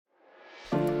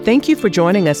Thank you for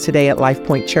joining us today at Life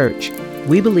Point Church.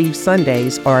 We believe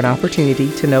Sundays are an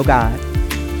opportunity to know God.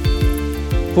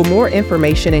 For more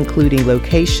information, including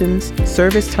locations,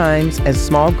 service times, and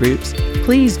small groups,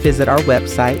 please visit our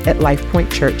website at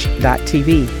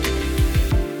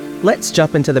lifepointchurch.tv. Let's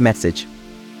jump into the message.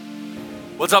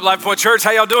 What's up, Life Point Church? How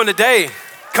y'all doing today?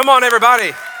 Come on,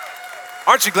 everybody.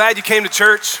 Aren't you glad you came to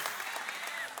church?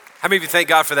 How many of you thank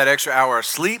God for that extra hour of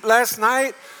sleep last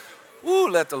night? Woo,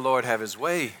 let the Lord have his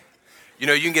way. You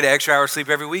know, you can get an extra hour of sleep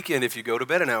every weekend if you go to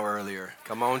bed an hour earlier.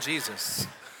 Come on, Jesus.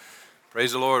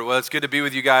 Praise the Lord. Well, it's good to be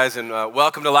with you guys, and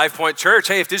welcome to Life Point Church.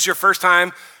 Hey, if this is your first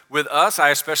time with us,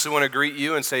 I especially want to greet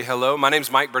you and say hello. My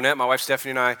name's Mike Burnette. My wife Stephanie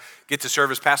and I get to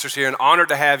serve as pastors here, and honored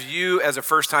to have you as a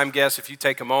first-time guest. If you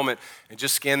take a moment and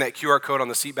just scan that QR code on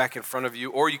the seat back in front of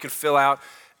you, or you can fill out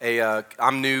a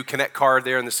I'm new Connect card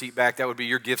there in the seat back. That would be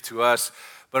your gift to us.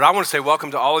 But I want to say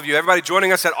welcome to all of you. Everybody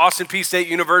joining us at Austin Peay State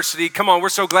University. Come on, we're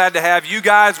so glad to have you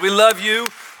guys. We love you.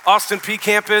 Austin Peay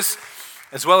campus,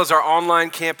 as well as our online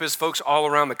campus, folks all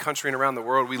around the country and around the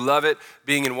world. We love it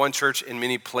being in one church in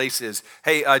many places.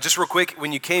 Hey, just real quick,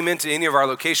 when you came into any of our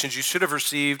locations, you should have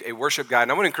received a worship guide.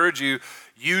 And I want to encourage you,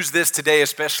 use this today,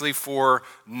 especially for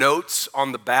notes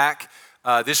on the back.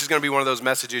 This is going to be one of those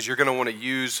messages you're going to want to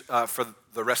use for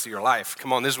the rest of your life.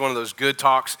 Come on, this is one of those good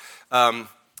talks.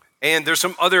 And there's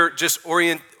some other just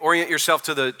orient yourself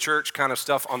to the church kind of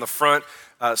stuff on the front.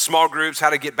 Small groups,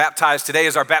 how to get baptized. Today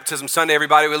is our baptism Sunday,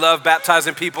 everybody. We love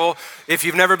baptizing people. If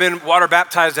you've never been water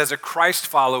baptized as a Christ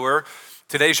follower,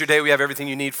 today's your day. We have everything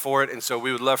you need for it, and so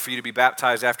we would love for you to be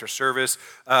baptized after service.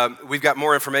 We've got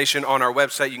more information on our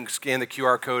website. You can scan the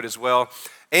QR code as well.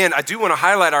 And I do want to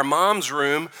highlight our mom's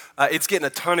room. It's getting a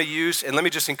ton of use. And let me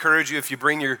just encourage you, if you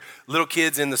bring your little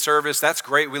kids in the service, that's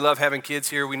great. We love having kids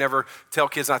here. We never tell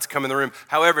kids not to come in the room.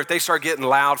 However, if they start getting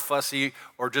loud, fussy,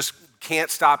 or just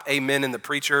can't stop amen in the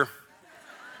preacher,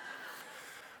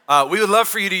 we would love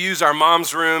for you to use our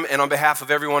mom's room. And on behalf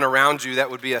of everyone around you, that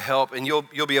would be a help. And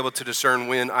you'll be able to discern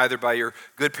when, either by your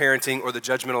good parenting or the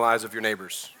judgmental eyes of your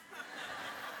neighbors.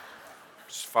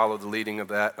 Just follow the leading of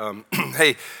that.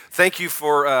 Hey, thank you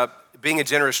for being a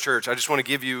generous church. I just want to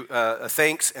give you a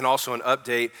thanks and also an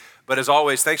update. But as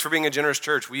always, thanks for being a generous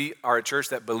church. We are a church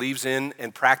that believes in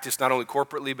and practice not only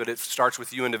corporately, but it starts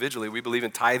with you individually. We believe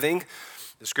in tithing.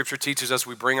 The scripture teaches us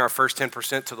we bring our first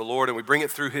 10% to the Lord, and we bring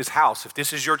it through his house. If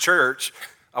this is your church,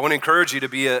 I want to encourage you to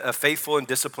be a faithful and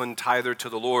disciplined tither to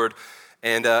the Lord.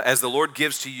 And as the Lord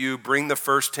gives to you, bring the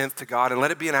first tenth to God and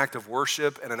let it be an act of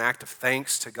worship and an act of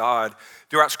thanks to God.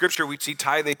 Throughout Scripture, we see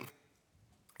tithing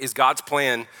is God's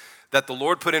plan that the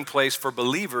Lord put in place for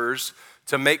believers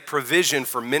to make provision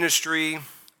for ministry,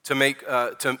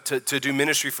 to do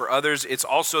ministry for others. It's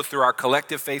also through our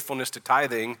collective faithfulness to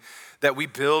tithing that we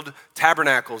build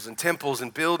tabernacles and temples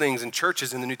and buildings and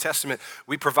churches in the New Testament.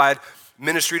 We provide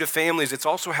ministry to families. It's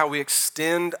also how we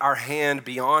extend our hand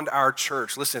beyond our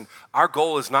church. Listen, our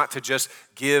goal is not to just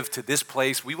give to this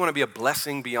place. We want to be a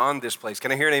blessing beyond this place.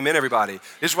 Can I hear an amen, everybody?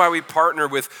 This is why we partner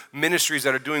with ministries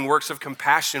that are doing works of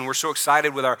compassion. We're so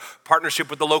excited with our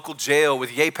partnership with the local jail, with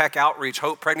YAPAC Outreach,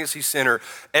 Hope Pregnancy Center.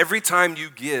 Every time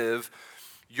you give,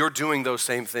 you're doing those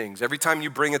same things. Every time you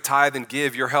bring a tithe and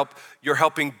give, you're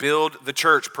helping build the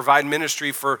church, provide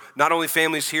ministry for not only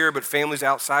families here, but families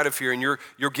outside of here. And your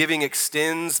giving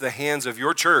extends the hands of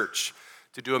your church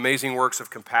to do amazing works of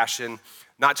compassion,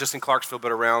 not just in Clarksville,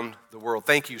 but around the world.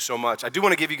 Thank you so much. I do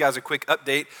want to give you guys a quick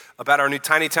update about our new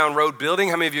Tiny Town Road building.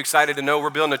 How many of you excited to know we're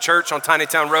building a church on Tiny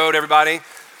Town Road, everybody?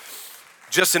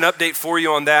 Just an update for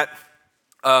you on that.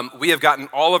 We have gotten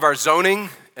all of our zoning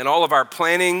and all of our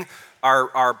planning,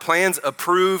 our plans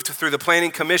approved through the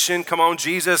Planning Commission. Come on,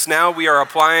 Jesus. Now we are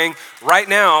applying right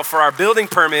now for our building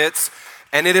permits,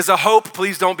 and it is a hope.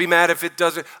 Please don't be mad if it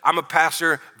doesn't. I'm a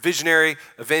pastor, visionary,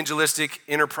 evangelistic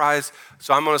enterprise,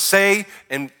 so I'm going to say,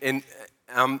 and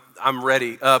I'm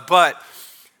ready. But,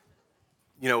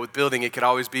 you know, with building, it could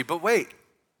always be, but wait.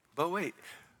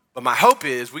 But my hope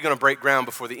is we're going to break ground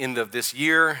before the end of this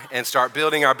year and start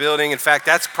building our building. In fact,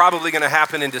 that's probably going to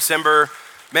happen in December.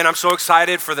 Man, I'm so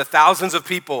excited for the thousands of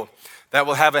people that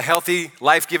will have a healthy,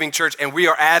 life-giving church, and we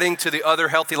are adding to the other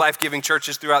healthy, life-giving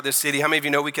churches throughout this city. How many of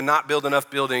you know we cannot build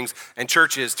enough buildings and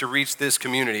churches to reach this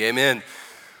community? Amen.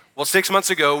 Well, 6 months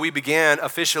ago, we began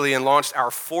officially and launched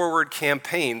our Forward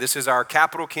campaign. This is our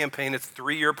capital campaign. It's a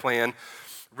 3-year plan,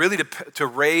 really to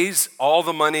raise all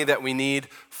the money that we need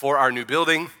for our new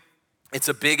building. It's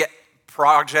a big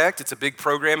project. It's a big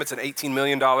program. It's an $18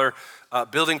 million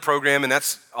building program,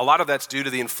 and a lot of that's due to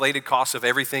the inflated cost of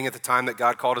everything at the time that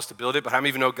God called us to build it. But how many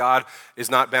of you know God is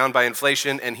not bound by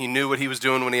inflation, and he knew what he was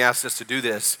doing when he asked us to do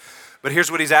this? But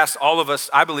here's what he's asked all of us.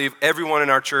 I believe everyone in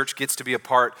our church gets to be a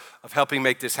part of helping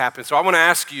make this happen. So I want to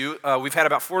ask you, we've had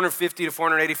about 450 to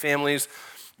 480 families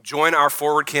join our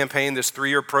Forward campaign, this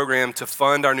 3-year program to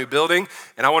fund our new building.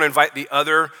 And I want to invite the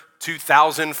other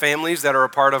 2,000 families that are a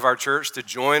part of our church to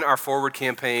join our Forward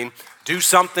campaign, do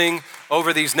something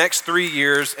over these next 3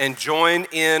 years and join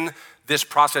in this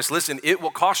process. Listen, it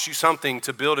will cost you something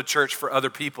to build a church for other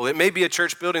people. It may be a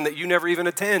church building that you never even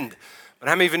attend. But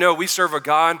how many of you know we serve a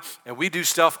God and we do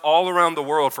stuff all around the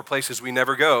world for places we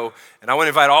never go? And I want to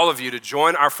invite all of you to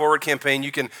join our Forward campaign.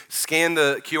 You can scan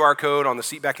the QR code on the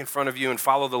seat back in front of you and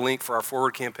follow the link for our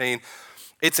Forward campaign.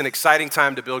 It's an exciting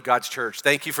time to build God's church.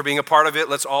 Thank you for being a part of it.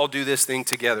 Let's all do this thing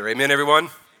together. Amen, everyone?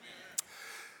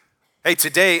 Hey,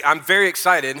 today I'm very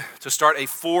excited to start a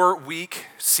 4-week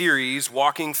series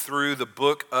walking through the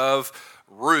Book of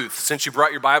Ruth. Since you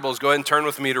brought your Bibles, go ahead and turn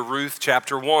with me to Ruth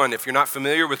Chapter 1. If you're not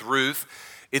familiar with Ruth,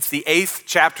 it's the 8th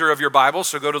chapter of your Bible,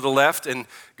 so go to the left and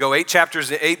go 8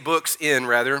 books in,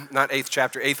 not 8th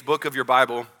chapter, 8th book of your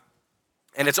Bible.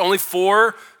 And it's only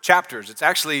 4 chapters. It's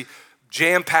actually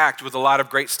jam-packed with a lot of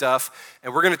great stuff.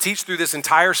 And we're going to teach through this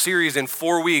entire series in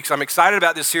 4 weeks. I'm excited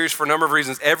about this series for a number of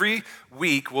reasons. Every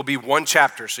week will be 1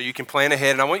 chapter, so you can plan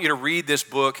ahead. And I want you to read this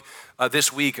book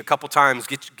this week a couple times.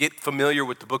 Get familiar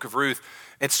with the Book of Ruth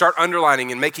and start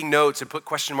underlining and making notes and put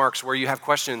question marks where you have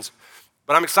questions.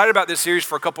 But I'm excited about this series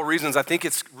for a couple reasons. I think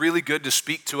it's really good to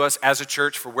speak to us as a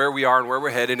church for where we are and where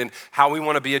we're headed and how we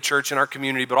want to be a church in our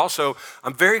community. But also,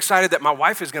 I'm very excited that my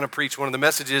wife is going to preach one of the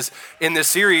messages in this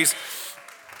series.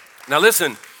 Now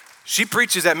listen, she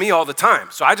preaches at me all the time.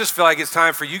 So I just feel like it's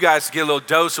time for you guys to get a little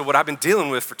dose of what I've been dealing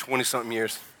with for 20-something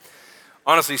years.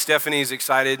 Honestly, Stephanie's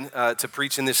excited to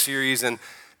preach in this series. And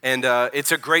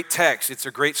it's a great text. It's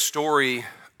a great story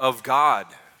of God.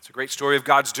 It's a great story of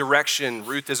God's direction.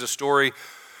 Ruth is a story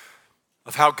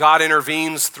of how God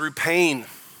intervenes through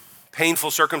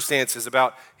painful circumstances,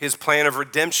 about his plan of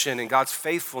redemption and God's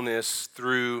faithfulness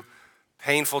through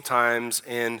painful times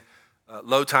and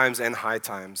low times and high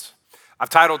times. I've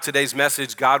titled today's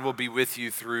message, God Will Be With You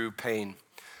Through Pain.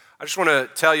 I just want to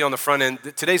tell you on the front end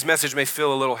that today's message may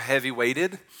feel a little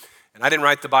heavy-weighted. And I didn't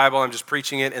write the Bible, I'm just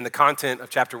preaching it. And the content of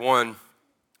chapter 1,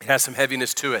 it has some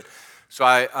heaviness to it. So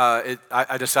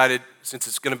I decided, since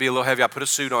it's going to be a little heavy, I put a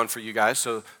suit on for you guys.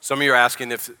 So some of you are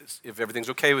asking if everything's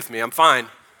okay with me. I'm fine.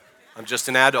 I'm just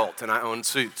an adult, and I own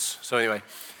suits. So anyway,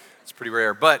 it's pretty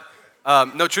rare. But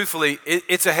no, truthfully,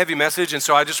 it's a heavy message. And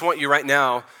so I just want you right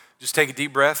now, just take a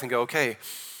deep breath and go, okay,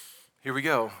 here we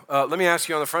go. Let me ask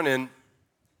you on the front end,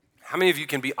 how many of you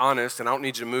can be honest, and I don't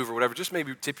need you to move or whatever, just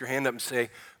maybe tip your hand up and say,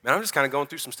 man, I'm just kind of going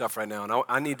through some stuff right now, and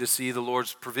I need to see the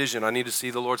Lord's provision. I need to see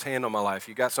the Lord's hand on my life.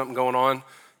 You got something going on?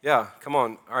 Yeah, come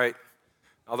on. All right.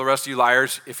 All the rest of you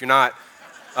liars, if you're not,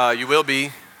 you will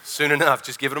be soon enough.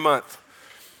 Just give it a month.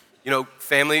 You know,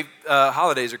 family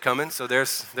holidays are coming, so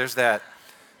there's that.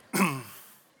 While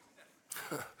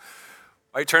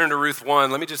you turn to Ruth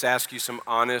 1, let me just ask you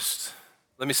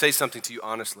let me say something to you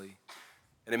honestly.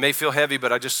 And it may feel heavy,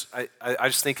 but I just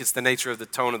think it's the nature of the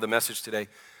tone of the message today.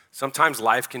 Sometimes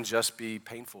life can just be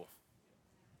painful.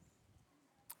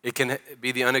 It can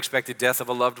be the unexpected death of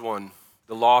a loved one,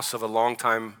 the loss of a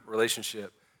long-time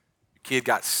relationship. Your kid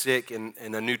got sick and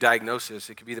a new diagnosis.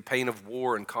 It could be the pain of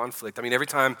war and conflict. I mean, every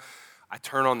time I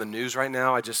turn on the news right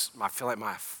now, I feel like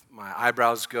my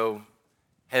eyebrows go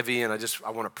heavy, and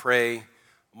I want to pray.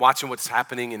 I'm watching what's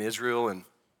happening in Israel, and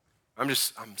I'm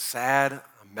sad,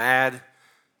 I'm mad.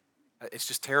 It's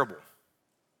just terrible.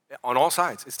 On all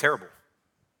sides, it's terrible.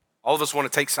 All of us want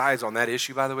to take sides on that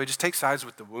issue, by the way. Just take sides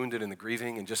with the wounded and the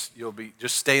grieving, and just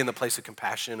stay in the place of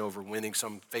compassion over winning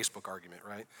some Facebook argument,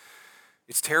 right?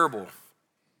 It's terrible.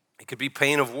 It could be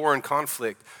pain of war and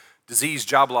conflict, disease,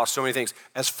 job loss, so many things.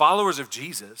 As followers of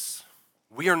Jesus,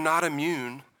 we are not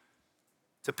immune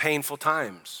to painful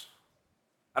times.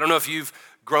 I don't know if you've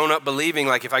grown up believing,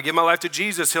 like, if I give my life to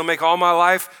Jesus, he'll make all my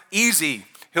life easy.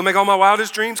 He'll make all my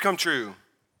wildest dreams come true.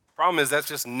 Problem is, that's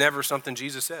just never something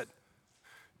Jesus said.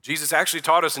 Jesus actually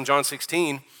taught us in John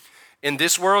 16, in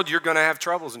this world, you're going to have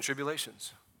troubles and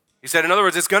tribulations. He said, in other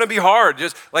words, it's going to be hard.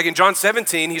 Just like in John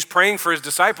 17, he's praying for his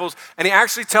disciples, and he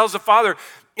actually tells the Father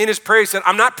in his prayer, he said,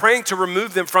 I'm not praying to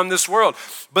remove them from this world,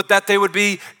 but that they would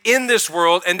be in this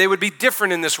world, and they would be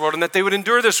different in this world, and that they would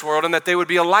endure this world, and that they would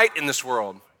be a light in this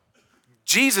world.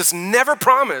 Jesus never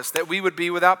promised that we would be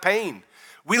without pain.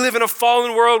 We live in a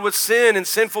fallen world with sin and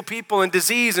sinful people and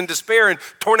disease and despair and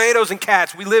tornadoes and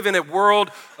cats. We live in a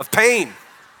world of pain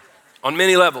on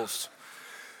many levels.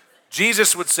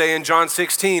 Jesus would say in John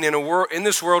 16, in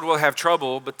this world we'll have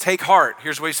trouble, but take heart.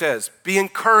 Here's what he says, be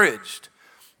encouraged.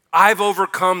 I've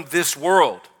overcome this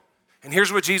world. And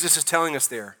here's what Jesus is telling us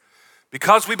there.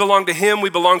 Because we belong to him, we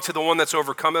belong to the one that's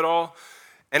overcome it all.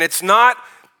 And it's not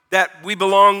that we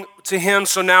belong to him,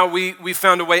 so now we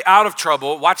found a way out of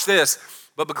trouble. Watch this.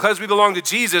 But because we belong to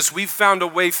Jesus, we've found a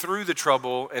way through the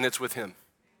trouble, and it's with him.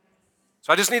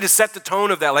 So I just need to set the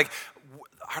tone of that. Like,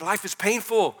 our life is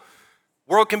painful.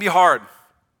 World can be hard.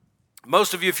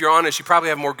 Most of you, if you're honest, you probably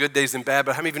have more good days than bad,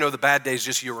 but how many of you know the bad days,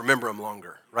 just you remember them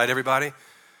longer, right, everybody?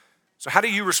 So how do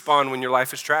you respond when your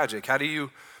life is tragic? How do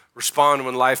you respond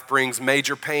when life brings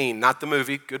major pain? Not the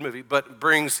movie, good movie, but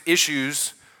brings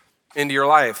issues into your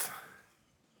life.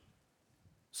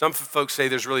 Some folks say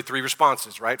there's really 3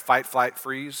 responses, right? Fight, flight,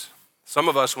 freeze. Some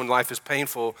of us, when life is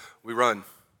painful, we run.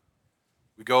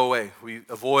 We go away. We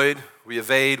avoid, we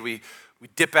evade, we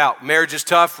dip out. Marriage is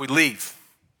tough, we leave.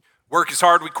 Work is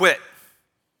hard, we quit.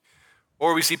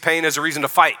 Or we see pain as a reason to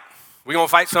fight. We're going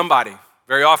to fight somebody.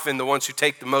 Very often, the ones who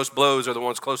take the most blows are the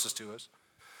ones closest to us.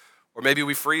 Or maybe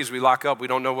we freeze, we lock up, we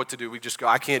don't know what to do. We just go,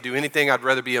 I can't do anything. I'd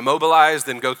rather be immobilized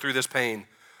than go through this pain.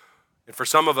 And for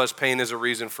some of us, pain is a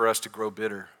reason for us to grow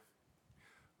bitter.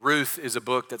 Ruth is a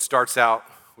book that starts out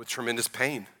with tremendous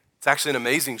pain. It's actually an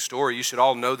amazing story. You should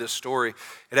all know this story.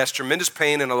 It has tremendous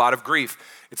pain and a lot of grief.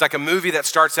 It's like a movie that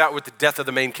starts out with the death of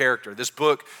the main character. This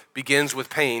book begins with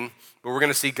pain, but we're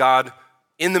going to see God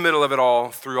in the middle of it all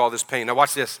through all this pain. Now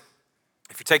watch this.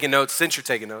 If you're taking notes, since you're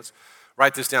taking notes,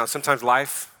 write this down. Sometimes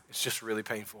life is just really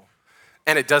painful,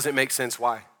 and it doesn't make sense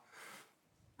why.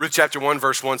 Ruth Chapter 1,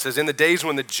 verse 1 says, in the days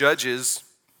when the judges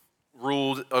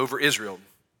ruled over Israel.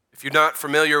 If you're not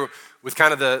familiar with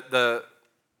kind of the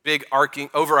big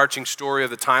overarching story of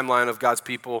the timeline of God's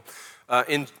people,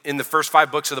 in the first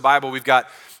 5 books of the Bible, we've got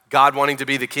God wanting to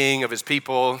be the king of his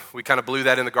people. We kind of blew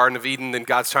that in the Garden of Eden. Then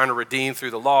God's trying to redeem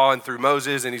through the law and through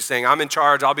Moses. And he's saying, I'm in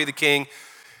charge. I'll be the king.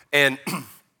 And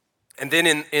then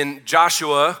in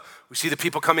Joshua, we see the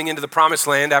people coming into the promised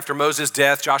land after Moses'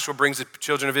 death. Joshua brings the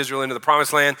children of Israel into the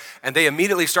promised land, and they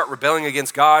immediately start rebelling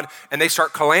against God, and they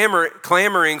start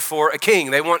clamoring for a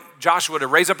king. They want Joshua to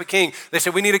raise up a king. They say,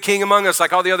 we need a king among us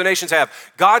like all the other nations have.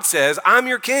 God says, I'm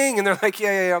your king. And they're like,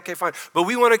 yeah, okay, fine. But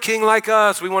we want a king like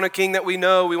us. We want a king that we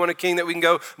know. We want a king that we can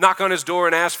go knock on his door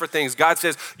and ask for things. God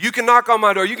says, you can knock on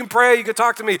my door. You can pray. You can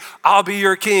talk to me. I'll be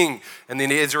your king. And then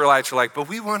the Israelites are like, but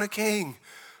we want a king.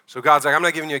 So God's like, I'm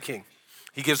not giving you a king.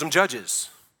 He gives them judges.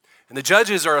 And the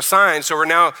judges are assigned, so we're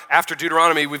now, after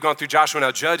Deuteronomy, we've gone through Joshua,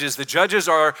 now judges. The judges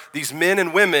are these men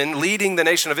and women leading the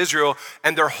nation of Israel,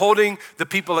 and they're holding the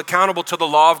people accountable to the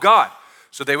law of God.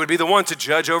 So they would be the one to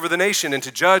judge over the nation and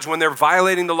to judge when they're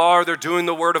violating the law or they're doing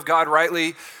the word of God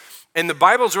rightly. And the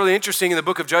Bible's really interesting in the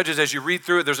book of Judges. As you read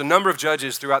through it, there's a number of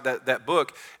judges throughout that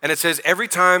book. And it says every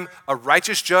time a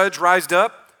righteous judge raised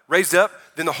up,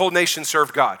 then the whole nation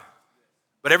served God.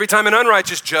 But every time an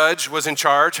unrighteous judge was in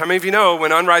charge, how many of you know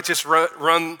when unrighteous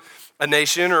run a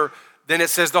nation, or then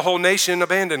it says the whole nation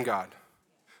abandoned God?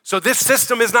 So this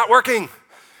system is not working.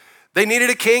 They needed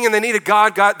a king and they needed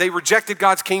God. They rejected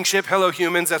God's kingship. Hello,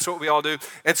 humans, that's what we all do.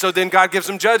 And so then God gives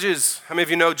them judges. How many of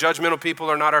you know judgmental people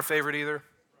are not our favorite either?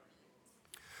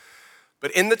 But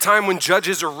in the time when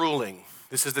judges are ruling,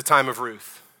 this is the time of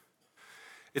Ruth.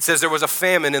 It says there was a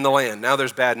famine in the land. Now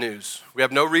there's bad news. We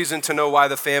have no reason to know why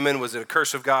the famine. Was it a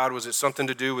curse of God? Was it something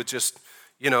to do with just,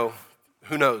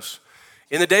 who knows?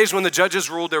 In the days when the judges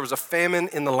ruled, there was a famine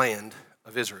in the land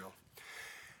of Israel.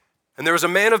 And there was a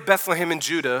man of Bethlehem in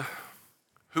Judah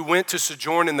who went to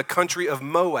sojourn in the country of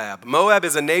Moab. Moab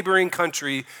is a neighboring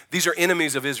country. These are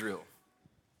enemies of Israel.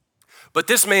 But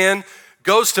this man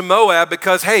goes to Moab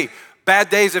because, hey, bad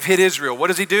days have hit Israel. What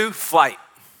does he do? Flight.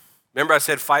 Remember I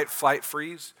said fight, flight,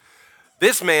 freeze?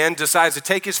 This man decides to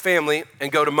take his family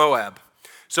and go to Moab.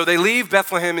 So they leave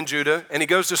Bethlehem in Judah, and he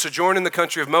goes to sojourn in the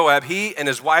country of Moab, he and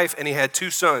his wife, and he had 2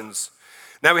 sons.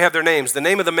 Now we have their names. The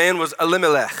name of the man was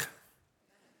Elimelech.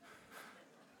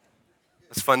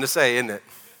 That's fun to say, isn't it?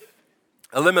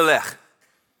 Elimelech.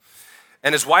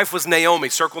 And his wife was Naomi.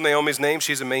 Circle Naomi's name.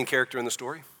 She's a main character in the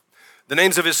story. The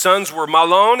names of his sons were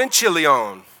Mahlon and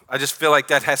Chilion. I just feel like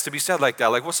that has to be said like that.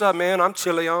 Like, what's up, man? I'm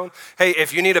Chilion. Hey,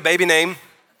 if you need a baby name,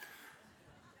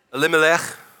 Elimelech,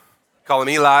 call him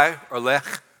Eli or Lech,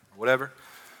 whatever.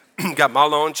 Got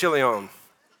Mahlon, Chilion.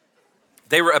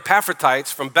 They were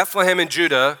Epaphrodites from Bethlehem in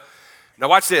Judah. Now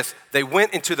watch this. They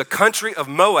went into the country of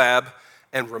Moab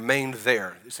and remained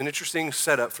there. It's an interesting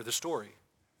setup for the story.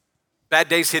 Bad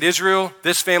days hit Israel.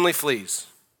 This family flees.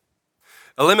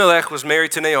 Elimelech was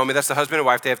married to Naomi. That's the husband and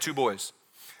wife. They have 2 boys.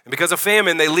 And because of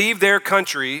famine, they leave their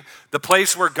country, the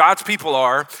place where God's people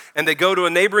are, and they go to a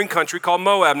neighboring country called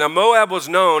Moab. Now, Moab was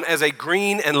known as a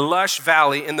green and lush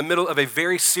valley in the middle of a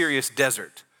very serious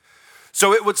desert.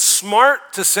 So it was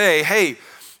smart to say, hey,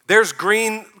 there's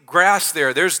green grass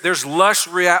there. There's lush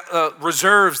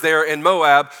reserves there in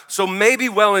Moab. So maybe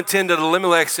well-intended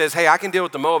Elimelech says, hey, I can deal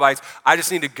with the Moabites. I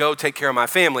just need to go take care of my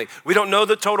family. We don't know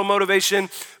the total motivation,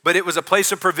 but it was a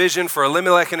place of provision for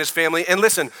Elimelech and his family. And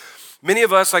listen, many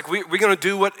of us, like we're going to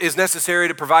do what is necessary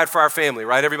to provide for our family,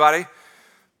 right, everybody?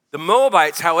 The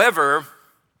Moabites, however,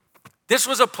 this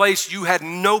was a place you had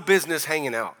no business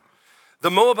hanging out.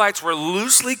 The Moabites were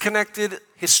loosely connected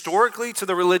historically to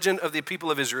the religion of the people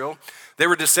of Israel. They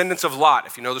were descendants of Lot.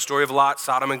 If you know the story of Lot,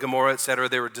 Sodom and Gomorrah, etc.,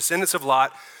 they were descendants of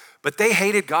Lot, but they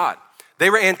hated God.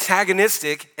 They were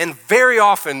antagonistic and very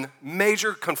often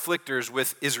major conflictors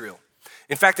with Israel.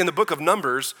 In fact, in the book of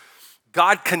Numbers,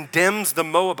 God condemns the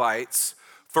Moabites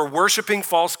for worshiping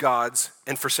false gods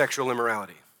and for sexual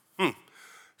immorality.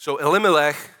 So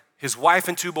Elimelech, his wife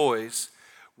and 2 boys,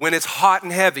 when it's hot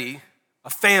and heavy, a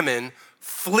famine,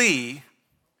 flee,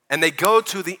 and they go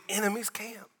to the enemy's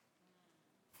camp.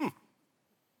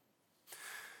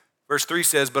 Verse 3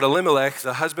 says, but Elimelech,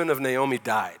 the husband of Naomi,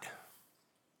 died.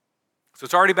 So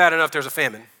it's already bad enough there's a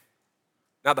famine.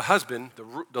 Now the husband,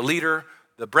 the leader,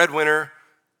 the breadwinner,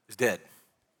 is dead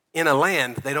in a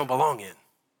land they don't belong in.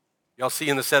 Y'all see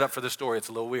in the setup for the story, it's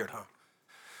a little weird, huh?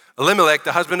 Elimelech,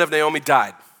 the husband of Naomi,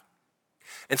 died.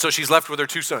 And so she's left with her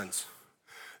 2 sons.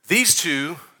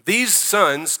 These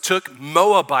sons took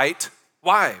Moabite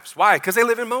wives. Why? Because they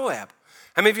live in Moab.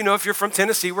 How many of you know if you're from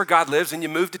Tennessee where God lives and you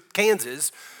move to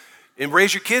Kansas and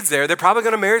raise your kids there, they're probably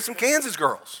going to marry some Kansas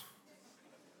girls.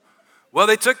 Well,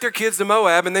 they took their kids to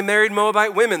Moab and they married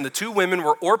Moabite women. The 2 women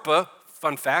were Orpah.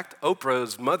 Fun fact,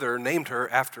 Oprah's mother named her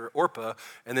after Orpah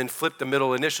and then flipped the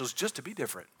middle initials just to be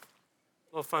different.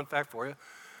 A little fun fact for you.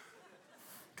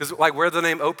 Because like where the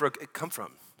name Oprah come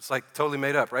from? It's like totally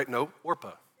made up, right? No,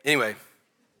 Orpah. Anyway,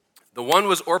 the one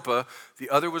was Orpah,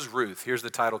 the other was Ruth. Here's the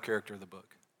title character of the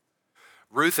book.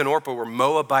 Ruth and Orpah were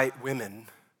Moabite women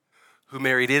who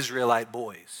married Israelite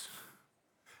boys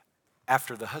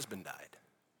after the husband died.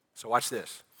 So watch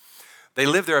this. They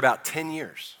lived there about 10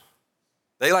 years.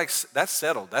 That's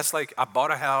settled. That's like, I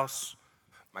bought a house.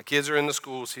 My kids are in the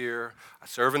schools here. I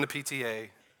serve in the PTA.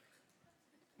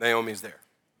 Naomi's there.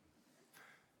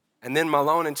 And then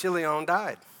Mahlon and Chilion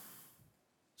died.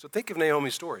 So think of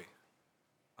Naomi's story.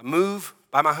 I move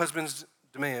by my husband's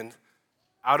demand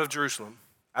out of Jerusalem,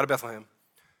 out of Bethlehem,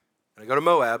 and I go to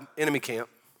Moab, enemy camp.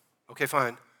 Okay,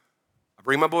 fine. I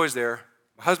bring my boys there.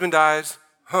 My husband dies.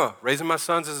 Raising my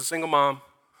sons as a single mom.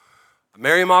 I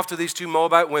marry him off to these 2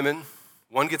 Moabite women.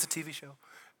 One gets a TV show.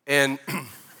 And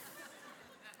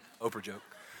Oprah joke.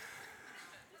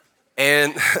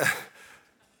 And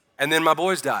then my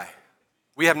boys die.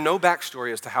 We have no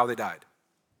backstory as to how they died.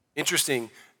 Interesting,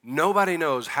 nobody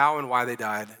knows how and why they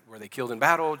died. Were they killed in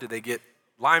battle? Did they get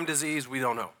Lyme disease? We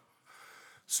don't know.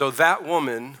 So that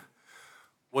woman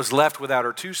was left without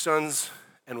her 2 sons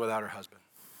and without her husband.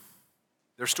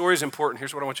 Their story is important.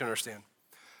 Here's what I want you to understand.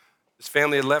 This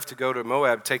family had left to go to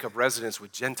Moab, take up residence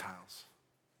with Gentiles.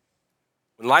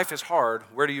 When life is hard,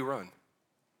 where do you run?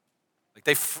 Like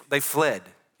they fled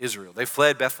Israel. They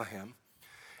fled Bethlehem.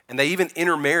 And they even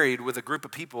intermarried with a group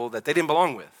of people that they didn't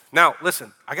belong with. Now,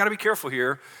 listen, I got to be careful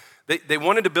here. They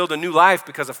wanted to build a new life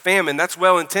because of famine. That's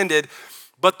well intended.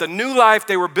 But the new life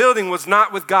they were building was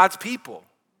not with God's people.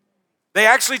 They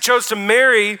actually chose to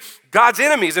marry God's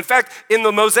enemies. In fact, in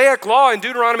the Mosaic law in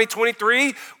Deuteronomy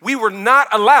 23, we were not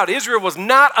allowed, Israel was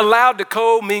not allowed to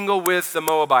co-mingle with the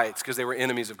Moabites because they were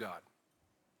enemies of God.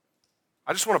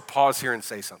 I just want to pause here and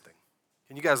say something.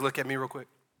 Can you guys look at me real quick?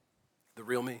 The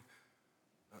real me,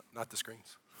 not the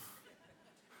screens.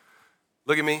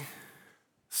 Look at me.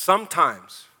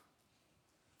 Sometimes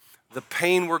the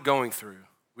pain we're going through,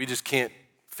 we just can't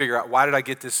figure out, why did I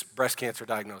get this breast cancer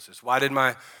diagnosis? Why did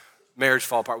my marriage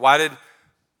fall apart? Why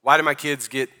did my kids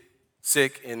get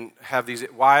sick and have these?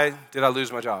 Why did I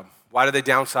lose my job? Why did they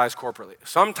downsize corporately?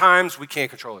 Sometimes we can't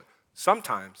control it.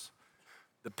 Sometimes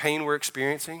the pain we're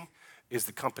experiencing is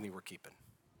the company we're keeping.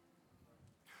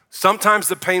 Sometimes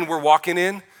the pain we're walking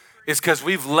in is because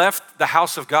we've left the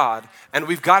house of God and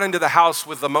we've got into the house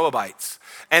with the Moabites.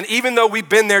 And even though we've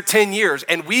been there 10 years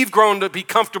and we've grown to be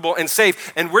comfortable and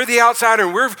safe and we're the outsider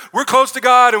and we're close to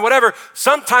God and whatever,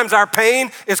 sometimes our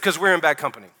pain is because we're in bad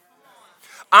company.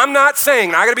 I'm not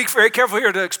saying, I gotta be very careful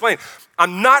here to explain,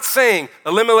 I'm not saying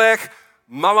Elimelech,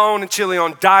 Mahlon, and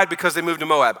Chilion died because they moved to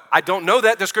Moab. I don't know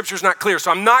that, the scripture's not clear,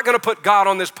 so I'm not gonna put God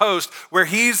on this post where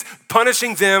he's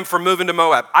punishing them for moving to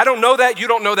Moab. I don't know that, you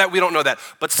don't know that, we don't know that.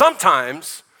 But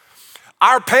sometimes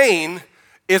our pain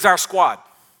is our squad.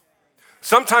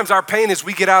 Sometimes our pain is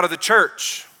we get out of the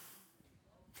church.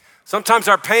 Sometimes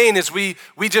our pain is we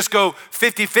just go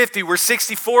 50-50. We're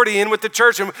 60-40 in with the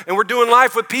church, and we're doing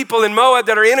life with people in Moab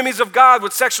that are enemies of God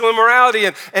with sexual immorality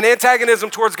and antagonism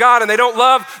towards God, and they don't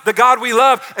love the God we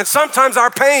love. And sometimes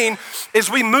our pain is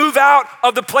we move out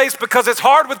of the place because it's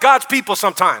hard with God's people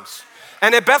sometimes.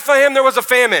 And at Bethlehem, there was a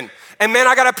famine. And man,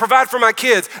 I got to provide for my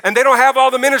kids. And they don't have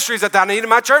all the ministries that I need in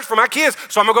my church for my kids.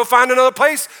 So I'm going to go find another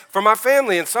place for my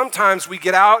family. And sometimes we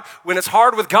get out when it's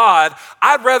hard with God.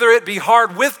 I'd rather it be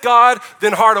hard with God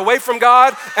than hard away from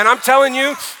God. And I'm telling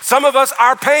you, some of us,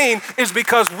 our pain is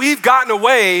because we've gotten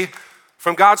away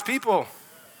from God's people.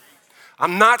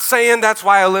 I'm not saying that's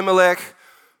why Elimelech,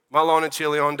 Mahlon, and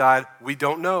Chilion died. We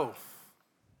don't know.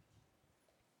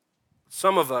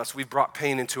 Some of us, we've brought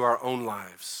pain into our own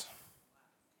lives.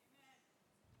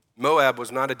 Moab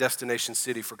was not a destination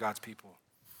city for God's people.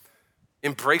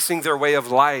 Embracing their way of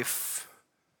life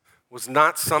was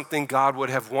not something God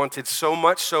would have wanted, so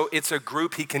much so it's a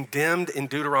group he condemned in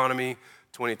Deuteronomy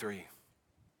 23.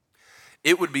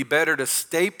 It would be better to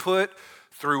stay put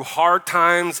through hard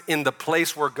times in the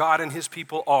place where God and his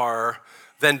people are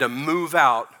than to move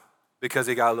out because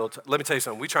he got a little, let me tell you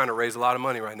something, we're trying to raise a lot of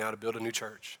money right now to build a new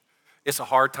church. It's a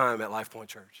hard time at Life Point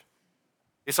Church.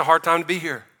 It's a hard time to be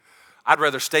here. I'd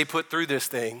rather stay put through this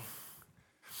thing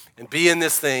and be in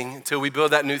this thing until we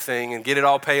build that new thing and get it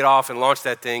all paid off and launch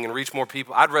that thing and reach more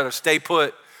people. I'd rather stay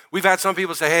put. We've had some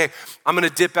people say, hey, I'm going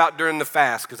to dip out during the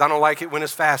fast because I don't like it when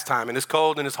it's fast time and it's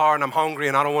cold and it's hard and I'm hungry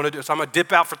and I don't want to do it. So I'm going to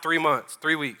dip out for 3 months,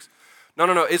 3 weeks. No.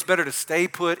 It's better to stay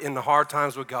put in the hard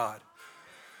times with God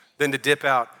than to dip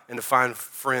out and to find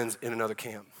friends in another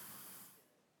camp.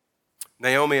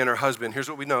 Naomi and her husband, here's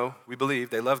what we know. We believe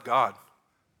they loved God,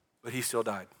 but he still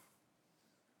died.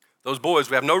 Those boys,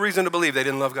 we have no reason to believe they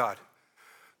didn't love God.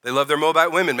 They loved their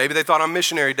Moabite women. Maybe they thought I'm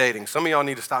missionary dating. Some of y'all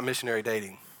need to stop missionary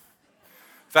dating.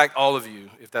 In fact, all of you,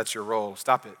 if that's your role,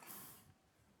 stop it.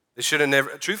 They should have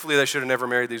never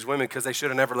married these women because they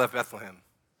should have never left Bethlehem.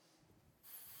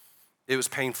 It was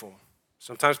painful.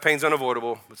 Sometimes pain's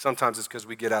unavoidable, but sometimes it's because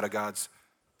we get out of God's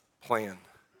plan.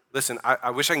 Listen, I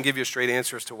wish I can give you a straight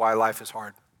answer as to why life is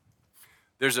hard.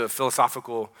 There's a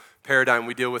philosophical paradigm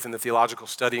we deal with in the theological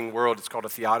studying world. It's called a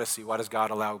theodicy. Why does God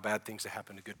allow bad things to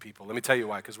happen to good people? Let me tell you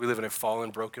why. Because we live in a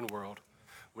fallen, broken world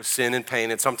with sin and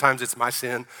pain. And sometimes it's my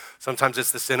sin. Sometimes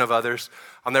it's the sin of others.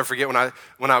 I'll never forget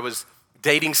when I was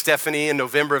dating Stephanie in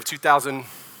November of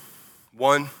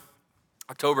 2001,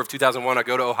 October of 2001, I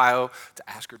go to Ohio to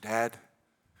ask her dad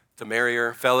to marry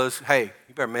her. Fellas, hey,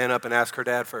 you better man up and ask her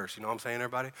dad first. You know what I'm saying,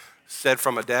 everybody? Said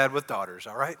from a dad with daughters,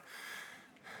 all right?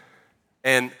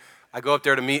 And I go up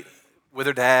there to meet with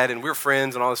her dad, and we're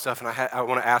friends and all this stuff, and I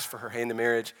want to ask for her hand in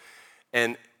marriage.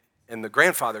 And the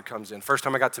grandfather comes in. First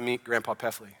time I got to meet Grandpa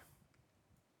Peffley.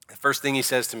 The first thing he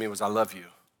says to me was, I love you.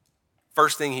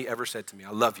 First thing he ever said to me, I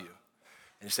love you.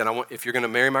 And he said, if you're going to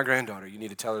marry my granddaughter, you need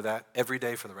to tell her that every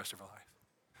day for the rest of her life.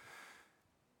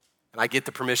 And I get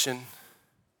the permission,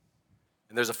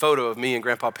 and there's a photo of me and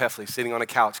Grandpa Peffley sitting on a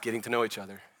couch getting to know each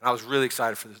other. And I was really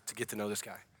excited to get to know this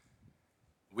guy.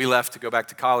 We left to go back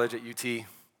to college at UT. And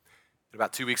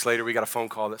about 2 weeks later, we got a phone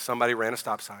call that somebody ran a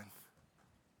stop sign.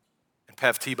 And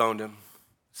Peff T-boned him,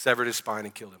 severed his spine,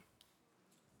 and killed him.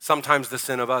 Sometimes the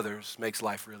sin of others makes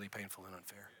life really painful and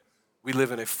unfair. We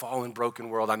live in a fallen, broken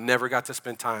world. I never got to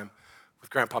spend time with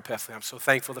Grandpa Peffley. I'm so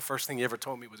thankful. The first thing he ever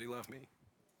told me was he loved me.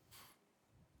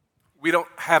 We don't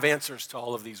have answers to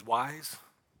all of these whys.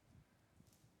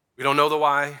 We don't know the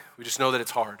why. We just know that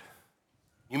it's hard.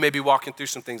 You may be walking through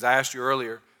some things. I asked you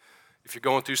earlier, if you're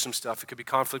going through some stuff, it could be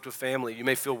conflict with family. You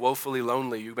may feel woefully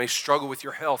lonely. You may struggle with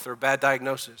your health or a bad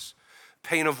diagnosis,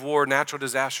 pain of war, natural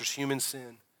disasters, human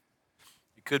sin.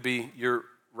 It could be your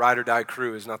ride or die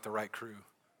crew is not the right crew.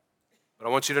 But I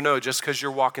want you to know, just because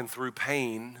you're walking through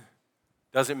pain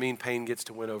doesn't mean pain gets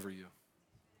to win over you.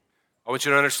 I want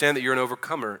you to understand that you're an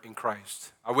overcomer in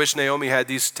Christ. I wish Naomi had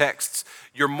these texts.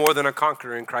 You're more than a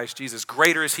conqueror in Christ Jesus.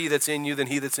 Greater is he that's in you than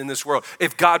he that's in this world.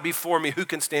 If God be for me, who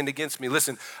can stand against me?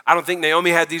 Listen, I don't think Naomi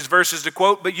had these verses to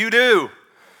quote, but you do.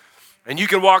 And you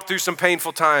can walk through some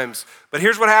painful times. But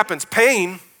here's what happens.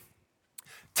 Pain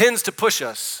tends to push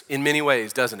us in many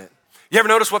ways, doesn't it? You ever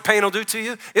notice what pain will do to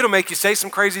you? It'll make you say some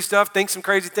crazy stuff, think some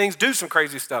crazy things, do some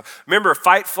crazy stuff. Remember,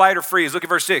 fight, flight, or freeze. Look at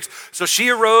verse 6. So she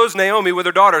arose, Naomi, with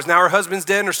her daughters. Now her husband's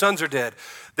dead and her sons are dead.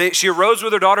 She arose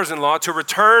with her daughters-in-law to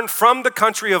return from the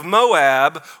country of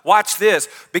Moab. Watch this.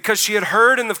 Because she had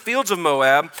heard in the fields of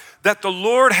Moab that the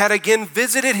Lord had again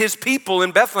visited his people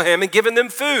in Bethlehem and given them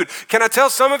food. Can I tell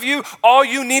some of you, all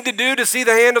you need to do to see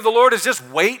the hand of the Lord is just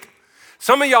wait.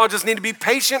 Some of y'all just need to be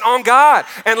patient on God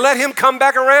and let him come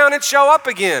back around and show up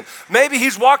again. Maybe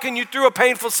he's walking you through a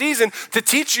painful season to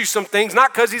teach you some things,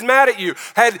 not because he's mad at you.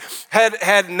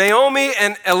 Had Naomi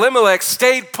and Elimelech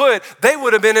stayed put, they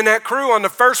would have been in that crew on the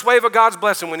first wave of God's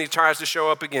blessing when he tries to show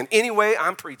up again. Anyway,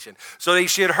 I'm preaching. So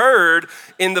she had heard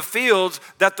in the fields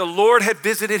that the Lord had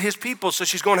visited his people. So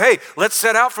she's going, hey, let's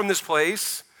set out from this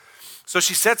place. So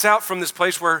she sets out from this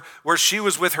place where she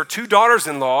was with her 2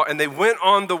 daughters-in-law, and they went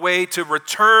on the way to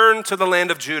return to the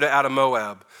land of Judah out of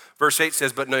Moab. Verse 8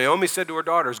 says, but Naomi said to her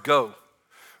daughters, go,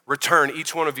 return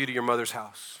each one of you to your mother's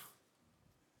house.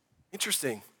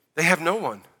 Interesting. They have no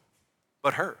one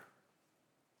but her.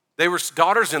 They were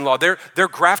daughters-in-law. They're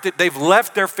grafted. They've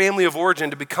left their family of origin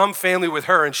to become family with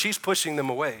her, and she's pushing them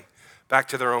away back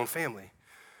to their own family.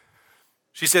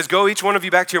 She says, go each one of you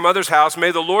back to your mother's house.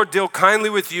 May the Lord deal kindly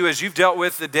with you as you've dealt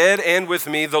with the dead and with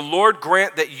me. The Lord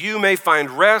grant that you may find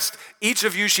rest. Each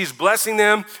of you, she's blessing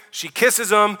them. She kisses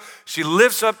them. She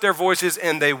lifts up their voices,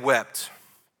 and they wept.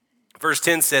 Verse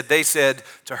 10 said, they said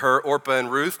to her, Orpah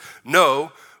and Ruth,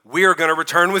 no, we are going to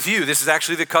return with you. This is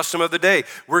actually the custom of the day.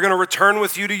 We're going to return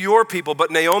with you to your people.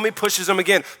 But Naomi pushes them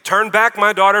again. Turn back,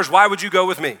 my daughters. Why would you go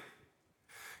with me?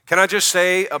 Can I just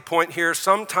say a point here?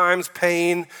 Sometimes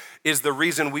pain is the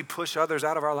reason we push others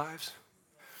out of our lives.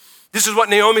 This is what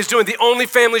Naomi's doing. The only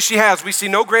family she has. We see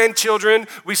no grandchildren.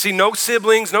 We see no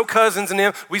siblings, no cousins in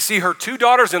them. We see her 2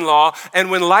 daughters-in-law. And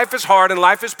when life is hard and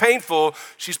life is painful,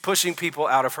 she's pushing people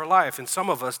out of her life. And some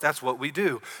of us, that's what we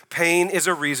do. Pain is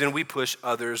a reason we push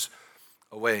others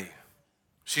away.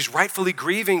 She's rightfully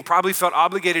grieving, probably felt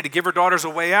obligated to give her daughters a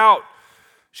way out.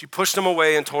 She pushed them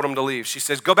away and told them to leave. She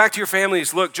says, go back to your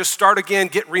families. Look, just start again,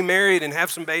 get remarried and have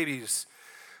some babies.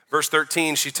 Verse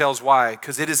 13, she tells why.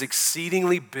 Because it is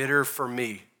exceedingly bitter for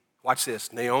me. Watch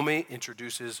this. Naomi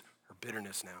introduces her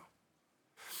bitterness now.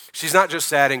 She's not just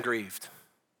sad and grieved.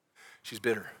 She's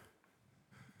bitter.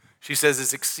 She says,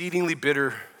 it's exceedingly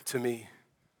bitter to me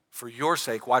for your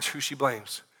sake. Watch who she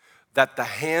blames. That the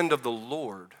hand of the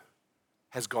Lord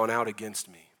has gone out against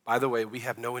me. By the way, we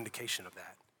have no indication of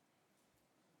that.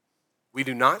 We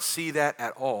do not see that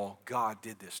at all. God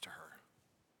did this to her.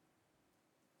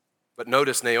 But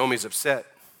notice Naomi's upset.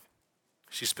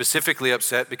 She's specifically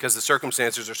upset because the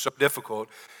circumstances are so difficult,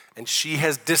 and she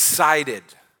has decided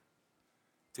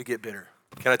to get bitter.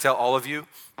 Can I tell all of you,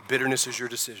 bitterness is your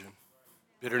decision.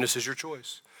 Bitterness is your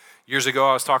choice. Years ago,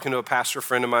 I was talking to a pastor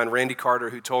friend of mine, Randy Carter,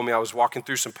 who told me I was walking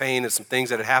through some pain and some things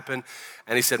that had happened.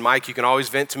 And he said, Mike, you can always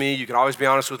vent to me. You can always be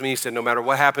honest with me. He said, no matter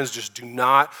what happens, just do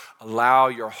not allow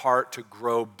your heart to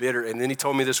grow bitter. And then he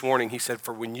told me this morning, he said,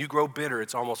 for when you grow bitter,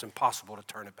 it's almost impossible to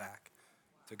turn it back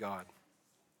to God.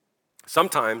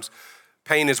 Sometimes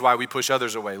pain is why we push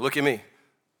others away. Look at me.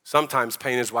 Sometimes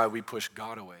pain is why we push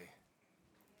God away.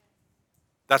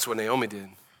 That's what Naomi did.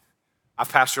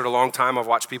 I've pastored a long time. I've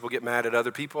watched people get mad at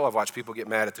other people. I've watched people get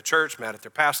mad at the church, mad at their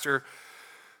pastor.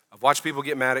 I've watched people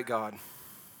get mad at God.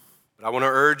 But I want to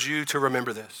urge you to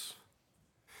remember this.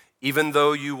 Even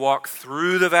though you walk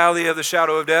through the valley of the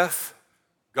shadow of death,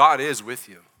 God is with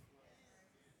you.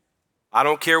 I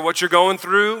don't care what you're going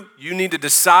through. You need to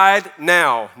decide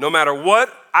now, no matter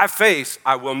what I face,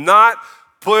 I will not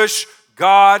push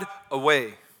God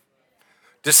away.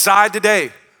 Decide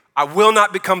today. I will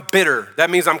not become bitter. That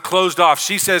means I'm closed off.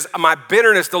 She says, my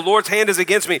bitterness, the Lord's hand is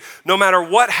against me. No matter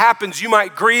what happens, you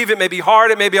might grieve. It may be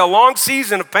hard. It may be a long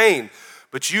season of pain.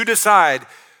 But you decide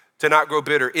to not grow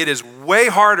bitter. It is way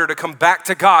harder to come back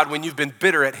to God when you've been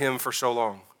bitter at him for so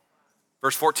long.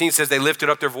 Verse 14 says they lifted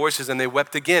up their voices and they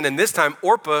wept again. And this time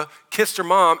Orpah kissed her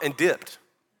mom and dipped.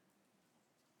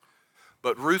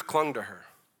 But Ruth clung to her.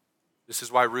 This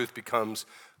is why Ruth becomes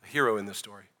a hero in this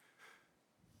story.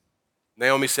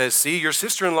 Naomi says, see, your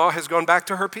sister-in-law has gone back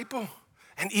to her people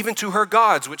and even to her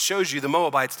gods, which shows you the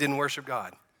Moabites didn't worship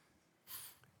God.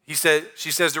 She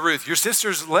says to Ruth, your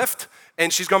sister's left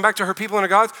and she's gone back to her people and her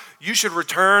gods. You should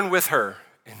return with her.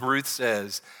 And Ruth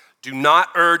says, do not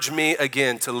urge me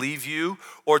again to leave you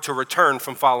or to return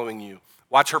from following you.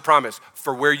 Watch her promise.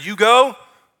 For where you go,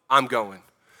 I'm going.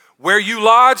 Where you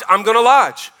lodge, I'm going to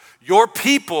lodge. Your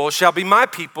people shall be my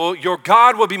people. Your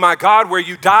God will be my God. Where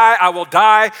you die, I will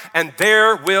die, and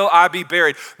there will I be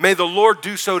buried. May the Lord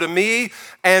do so to me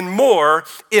and more,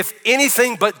 if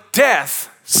anything but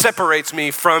death separates me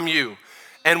from you.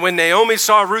 And when Naomi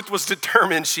saw Ruth was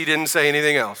determined, she didn't say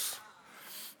anything else.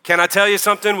 Can I tell you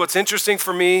something? What's interesting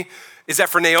for me is that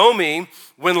for Naomi,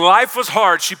 when life was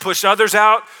hard, she pushed others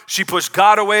out, she pushed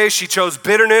God away, she chose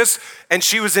bitterness, and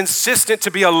she was insistent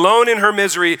to be alone in her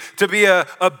misery, to be a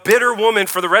bitter woman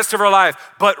for the rest of her life.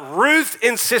 But Ruth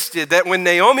insisted that when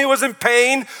Naomi was in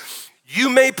pain, You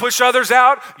may push others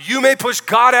out, you may push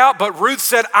God out, but Ruth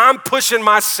said, I'm pushing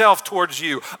myself towards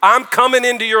you. I'm coming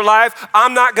into your life.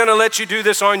 I'm not gonna let you do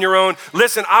this on your own.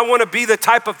 Listen, I wanna be the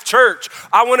type of church,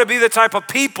 I wanna be the type of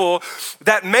people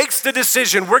that makes the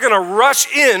decision. We're gonna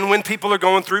rush in when people are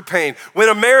going through pain. When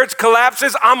a marriage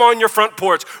collapses, I'm on your front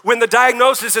porch. When the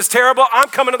diagnosis is terrible, I'm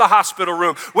coming to the hospital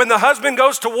room. When the husband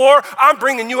goes to war, I'm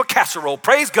bringing you a casserole.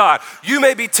 Praise God. You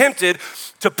may be tempted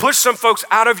to push some folks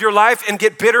out of your life and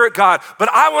get bitter at God. But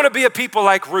I want to be a people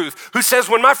like Ruth, who says,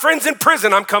 when my friend's in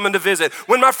prison, I'm coming to visit.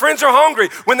 When my friends are hungry,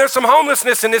 when there's some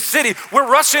homelessness in this city, we're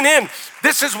rushing in.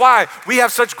 This is why we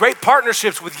have such great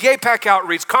partnerships with YAPAC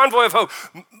Outreach, Convoy of Hope.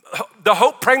 The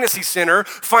Hope Pregnancy Center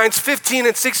finds 15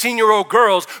 and 16-year-old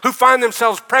girls who find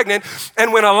themselves pregnant,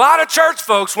 and when a lot of church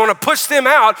folks want to push them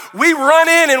out, we run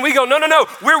in and we go, no,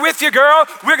 we're with you, girl.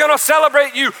 We're going to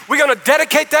celebrate you. We're going to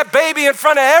dedicate that baby in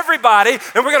front of everybody,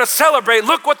 and we're going to celebrate.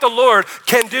 Look what the Lord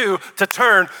can do to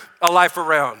turn a life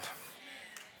around.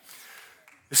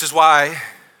 This is why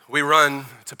we run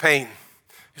to pain.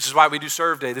 This is why we do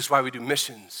Serve Day. This is why we do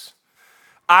missions.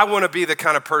 I want to be the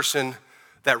kind of person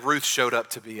that Ruth showed up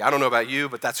to be. I don't know about you,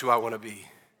 but that's who I want to be.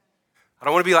 I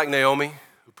don't want to be like Naomi,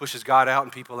 who pushes God out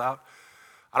and people out.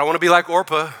 I don't want to be like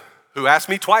Orpah, who asked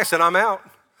me twice and I'm out.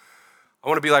 I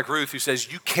want to be like Ruth, who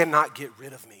says, you cannot get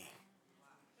rid of me.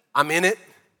 I'm in it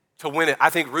to win it.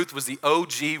 I think Ruth was the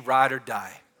OG ride or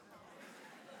die.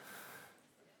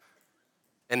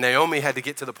 And Naomi had to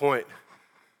get to the point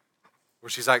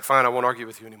where she's like, fine, I won't argue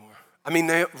with you anymore. I mean,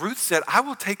 Ruth said, I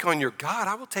will take on your God.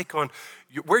 I will take on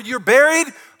where you're buried.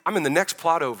 I'm in the next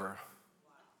plot over.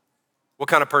 What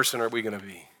kind of person are we going to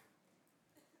be?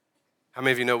 How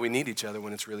many of you know we need each other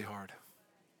when it's really hard?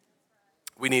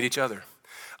 We need each other.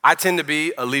 I tend to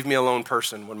be a leave me alone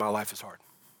person when my life is hard.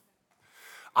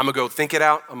 I'm going to go think it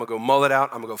out. I'm going to go mull it out.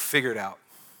 I'm going to go figure it out.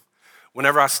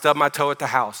 Whenever I stub my toe at the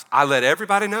house, I let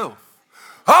everybody know.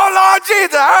 Oh, Lord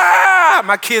Jesus,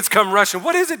 my kids come rushing.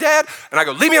 What is it, Dad? And I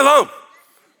go, leave me alone.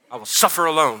 I will suffer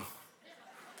alone.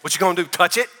 What you gonna do,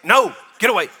 touch it? No, get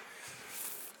away.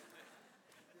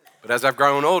 But as I've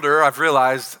grown older, I've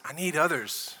realized I need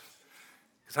others.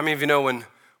 Because how many of you know when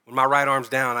my right arm's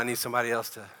down, I need somebody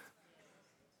else to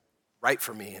write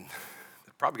for me? And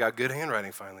they probably got good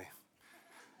handwriting finally.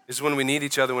 This is when we need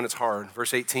each other when it's hard.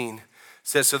 Verse 18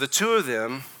 says, so the two of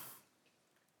them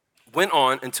went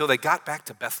on until they got back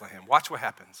to Bethlehem. Watch what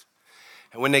happens.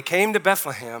 And when they came to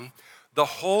Bethlehem, the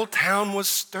whole town was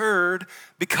stirred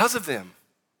because of them.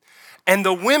 And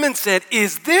the women said,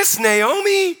 is this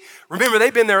Naomi? Remember,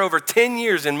 they've been there over 10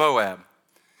 years in Moab.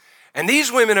 And these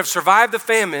women have survived the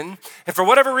famine. And for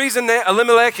whatever reason,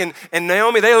 Elimelech and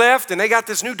Naomi, they left and they got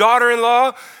this new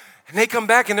daughter-in-law. And they come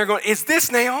back and they're going, is this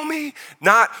Naomi?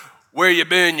 Not, where you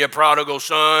been, you prodigal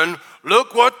son?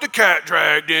 Look what the cat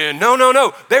dragged in.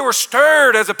 No. They were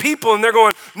stirred as a people and they're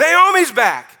going, Naomi's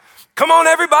back. Come on,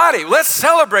 everybody, let's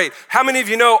celebrate. How many of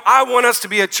you know I want us to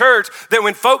be a church that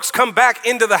when folks come back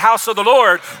into the house of the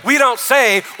Lord, we don't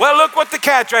say, well, look what the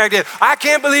cat dragged in. I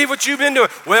can't believe what you've been doing.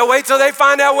 Well, wait till they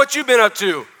find out what you've been up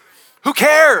to. Who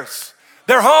cares?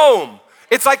 They're home.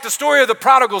 It's like the story of the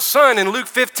prodigal son in Luke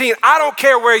 15. I don't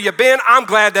care where you've been. I'm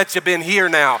glad that you've been here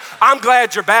now. I'm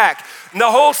glad you're back. And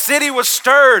the whole city was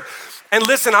stirred. And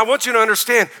listen, I want you to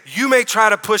understand, you may try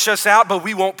to push us out, but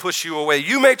we won't push you away.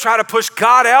 You may try to push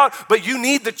God out, but you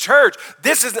need the church.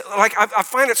 This is like, I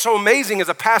find it so amazing as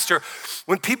a pastor,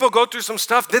 when people go through some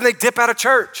stuff, then they dip out of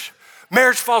church.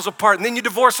 Marriage falls apart, and then you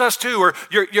divorce us too, or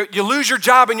you lose your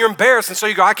job and you're embarrassed, and so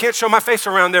you go, I can't show my face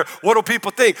around there. What do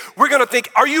people think? We're gonna think,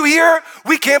 are you here?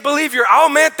 We can't believe you're, oh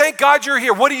man, thank God you're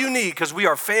here. What do you need? Because we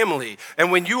are family,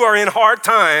 and when you are in hard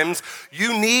times,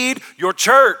 you need your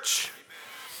church.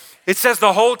 It says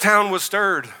the whole town was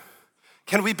stirred.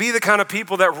 Can we be the kind of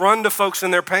people that run to folks in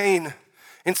their pain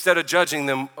instead of judging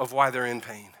them of why they're in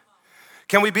pain?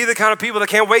 Can we be the kind of people that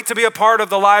can't wait to be a part of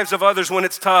the lives of others when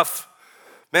it's tough?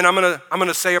 Man, I'm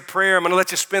gonna say a prayer. I'm gonna let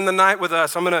you spend the night with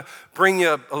us. I'm gonna bring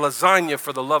you a lasagna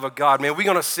for the love of God. Man, we're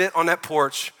gonna sit on that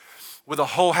porch with a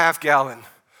whole half gallon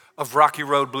of Rocky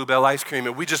Road Bluebell ice cream,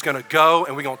 and we're just gonna go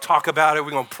and we're gonna talk about it.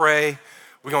 We're gonna pray.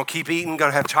 We're gonna keep eating.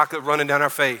 Gonna have chocolate running down our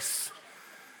face.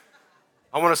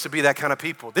 I want us to be that kind of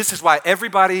people. This is why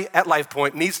everybody at Life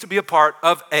Point needs to be a part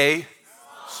of a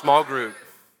small group.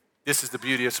 This is the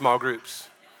beauty of small groups.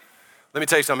 Let me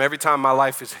tell you something. Every time my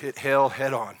life is hit hell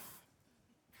head on,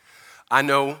 I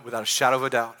know without a shadow of a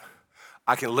doubt,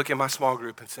 I can look at my small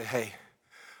group and say, hey,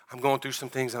 I'm going through some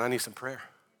things and I need some prayer.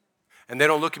 And they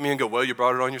don't look at me and go, well, you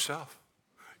brought it on yourself.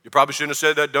 You probably shouldn't have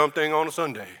said that dumb thing on a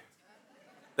Sunday.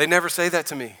 They never say that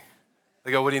to me.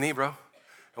 They go, what do you need, bro?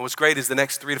 And what's great is the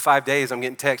next 3 to 5 days, I'm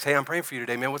getting texts, hey, I'm praying for you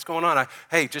today, man. What's going on?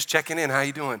 Hey, just checking in. How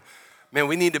you doing? Man,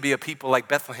 we need to be a people like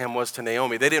Bethlehem was to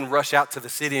Naomi. They didn't rush out to the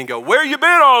city and go, where you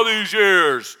been all these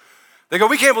years? They go,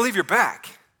 we can't believe you're back.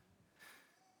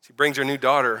 She brings her new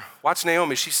daughter. Watch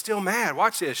Naomi. She's still mad.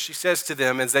 Watch this. She says to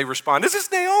them as they respond, is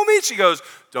this Naomi? She goes,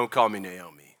 don't call me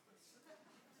Naomi.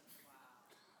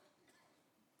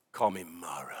 Call me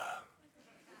Mara,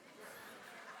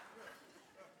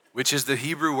 which is the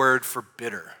Hebrew word for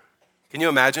bitter. Can you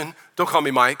imagine? Don't call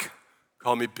me Mike.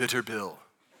 Call me Bitter Bill.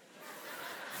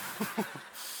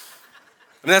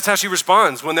 And that's how she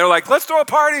responds when they're like, let's throw a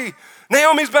party.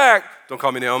 Naomi's back. Don't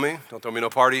call me Naomi. Don't throw me no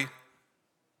party.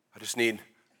 I just need,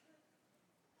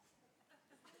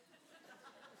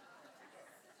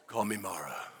 call me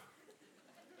Mara.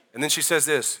 And then she says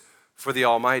this, for the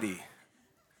Almighty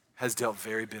has dealt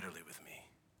very bitterly with me.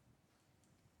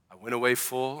 I went away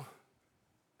full,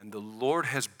 and the Lord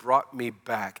has brought me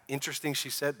back. Interesting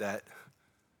she said that.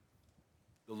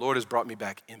 The Lord has brought me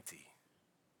back empty.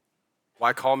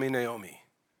 Why call me Naomi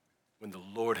when the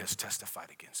Lord has testified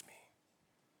against me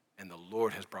and the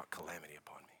Lord has brought calamity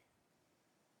upon me?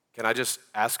 Can I just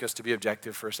ask us to be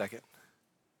objective for a second?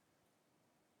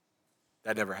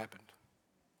 That never happened.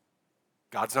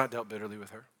 God's not dealt bitterly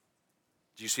with her.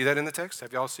 Do you see that in the text?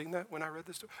 Have y'all seen that when I read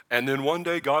this? And then one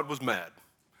day God was mad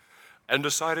and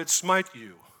decided, smite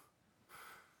you.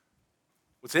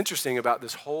 What's interesting about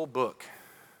this whole book,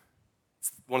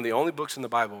 it's one of the only books in the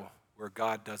Bible where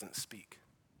God doesn't speak.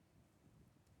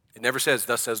 It never says,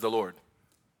 thus says the Lord.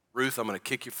 Ruth, I'm going to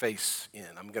kick your face in.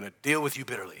 I'm going to deal with you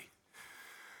bitterly.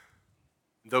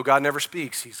 Though God never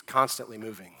speaks, he's constantly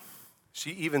moving.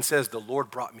 She even says, the Lord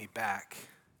brought me back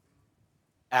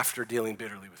after dealing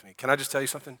bitterly with me. Can I just tell you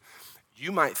something?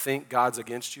 You might think God's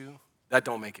against you. That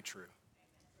don't make it true.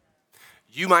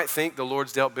 You might think the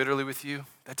Lord's dealt bitterly with you.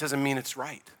 That doesn't mean it's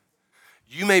right.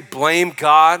 You may blame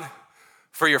God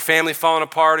for your family falling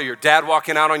apart or your dad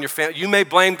walking out on your family. You may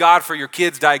blame God for your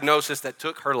kid's diagnosis that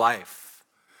took her life.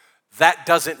 That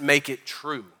doesn't make it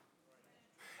true.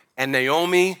 And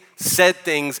Naomi said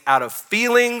things out of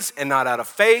feelings and not out of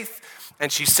faith.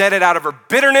 And she said it out of her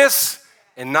bitterness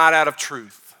and not out of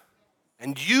truth.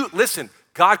 And you, listen,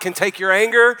 God can take your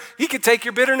anger. He can take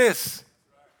your bitterness.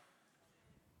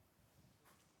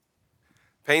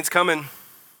 Pain's coming.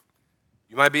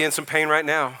 You might be in some pain right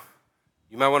now.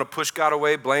 You might want to push God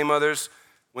away, blame others.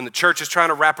 When the church is trying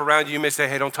to wrap around you, you may say,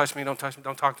 hey, don't touch me, don't touch me,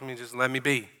 don't talk to me, just let me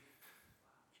be.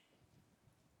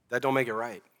 That don't make it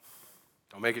right.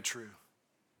 Don't make it true.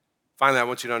 Finally, I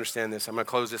want you to understand this. I'm going to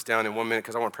close this down in 1 minute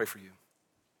because I want to pray for you.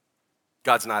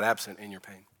 God's not absent in your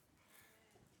pain.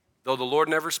 Though the Lord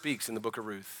never speaks in the book of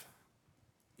Ruth,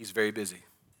 he's very busy.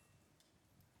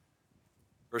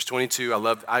 Verse 22,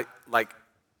 I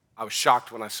was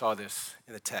shocked when I saw this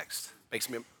in the text. Makes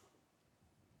me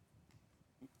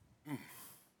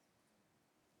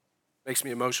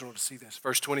emotional to see this.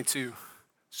 Verse 22,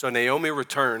 so Naomi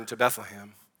returned to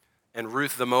Bethlehem, and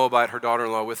Ruth the Moabite, her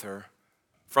daughter-in-law, with her,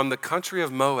 from the country of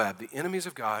Moab, the enemies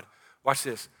of God. Watch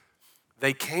this.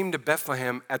 They came to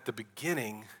Bethlehem at the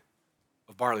beginning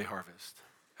of barley harvest.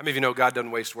 How many of you know God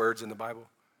doesn't waste words in the Bible?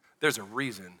 There's a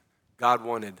reason God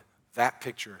wanted that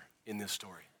picture in this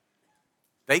story.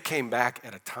 They came back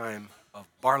at a time of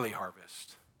barley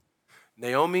harvest.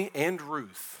 Naomi and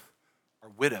Ruth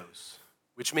are widows,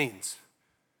 which means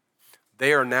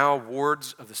they are now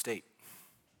wards of the state.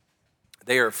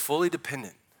 They are fully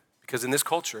dependent because in this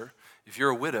culture, if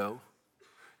you're a widow,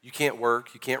 you can't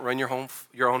work, you can't run your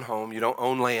own home, you don't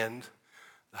own land.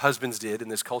 The husbands did in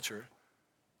this culture.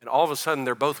 And all of a sudden,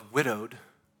 they're both widowed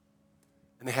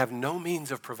and they have no means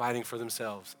of providing for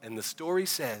themselves. And the story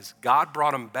says God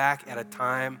brought them back at a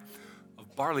time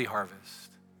of barley harvest.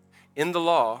 In the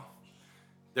law,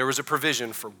 there was a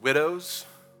provision for widows,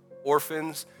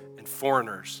 orphans, and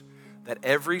foreigners that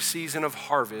every season of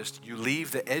harvest, you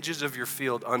leave the edges of your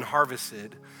field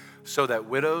unharvested so that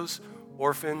widows,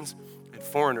 orphans, and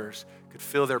foreigners could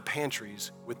fill their pantries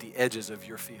with the edges of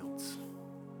your fields.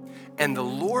 And the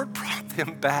Lord brought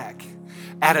them back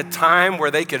at a time where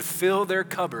they could fill their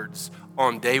cupboards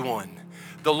on day one.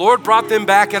 The Lord brought them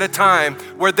back at a time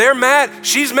where they're mad.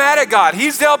 She's mad at God.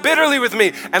 He's dealt bitterly with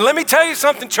me. And let me tell you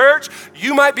something, church.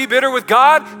 You might be bitter with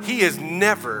God. He is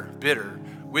never bitter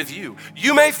with you.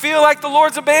 You may feel like the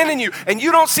Lord's abandoned you and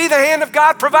you don't see the hand of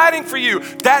God providing for you.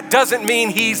 That doesn't mean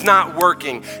he's not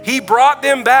working. He brought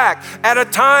them back at a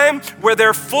time where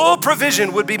their full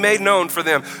provision would be made known for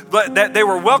them, but that they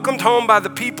were welcomed home by the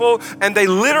people and they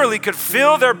literally could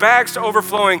fill their bags to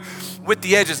overflowing with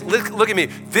the edges. Look at me.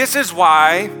 This is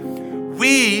why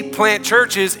We plant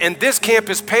churches, and this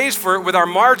campus pays for it with our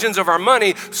margins of our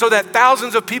money so that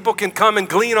thousands of people can come and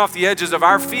glean off the edges of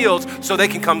our fields so they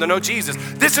can come to know Jesus.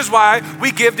 This is why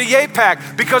we give to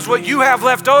YAPAC, because what you have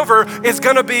left over is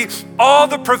gonna be all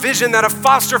the provision that a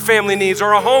foster family needs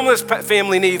or a homeless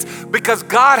family needs, because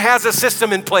God has a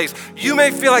system in place. You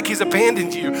may feel like he's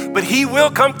abandoned you, but he will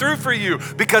come through for you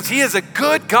because he is a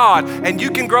good God, and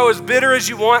you can grow as bitter as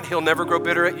you want. He'll never grow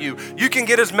bitter at you. You can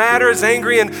get as mad or as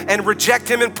angry and reject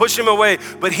him and push him away,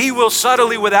 but he will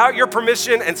subtly, without your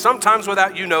permission and sometimes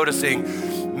without you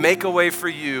noticing, make a way for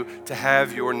you to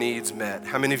have your needs met.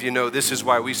 How many of you know this is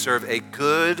why we serve a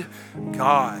good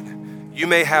God? You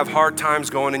may have hard times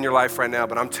going in your life right now,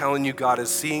 but I'm telling you, God is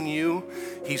seeing you.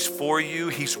 He's for you.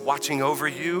 He's watching over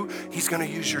you. He's going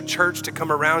to use your church to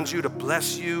come around you, to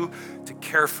bless you, to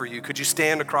care for you. Could you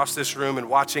stand across this room and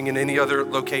watching in any other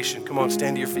location? Come on,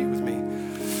 stand to your feet with me.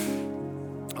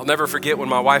 I'll never forget when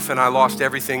my wife and I lost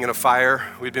everything in a fire.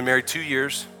 We'd been married 2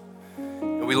 years,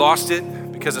 and we lost it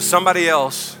because of somebody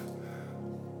else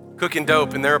cooking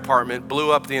dope in their apartment,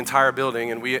 blew up the entire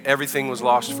building, and everything was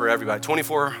lost for everybody.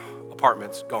 24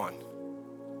 apartments gone.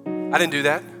 I didn't do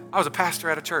that. I was a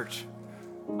pastor at a church.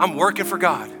 I'm working for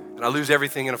God, and I lose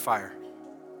everything in a fire.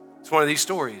 It's one of these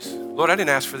stories. Lord, I didn't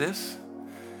ask for this.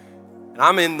 And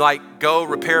I'm in like go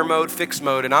repair mode, fix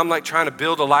mode, and I'm like trying to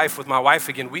build a life with my wife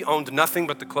again. We owned nothing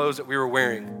but the clothes that we were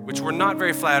wearing, which were not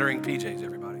very flattering PJs,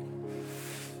 everybody.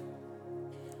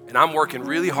 And I'm working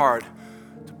really hard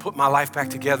to put my life back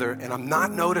together, and I'm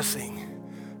not noticing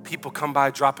people come by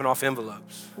dropping off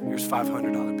envelopes. Here's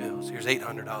 $500 bills. Here's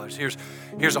 $800.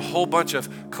 Here's a whole bunch of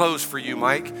clothes for you,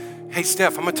 Mike. Hey,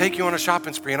 Steph, I'm gonna take you on a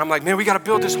shopping spree. And I'm like, man, we gotta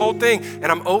build this whole thing. And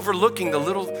I'm overlooking the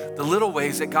little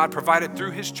ways that God provided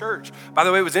through his church. By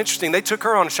the way, it was interesting. They took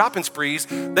her on shopping sprees.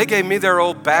 They gave me their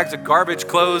old bags of garbage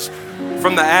clothes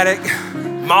from the attic,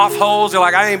 moth holes. They're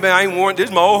like, I ain't worn, this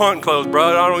is my old hunting clothes,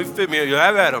 bro. I don't even fit me. You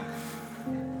have at them.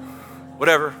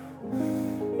 Whatever.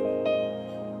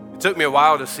 It took me a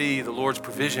while to see the Lord's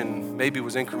provision maybe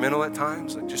was incremental at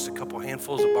times, like just a couple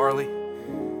handfuls of barley.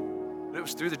 But it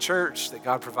was through the church that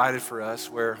God provided for us,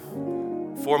 where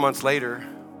 4 months later,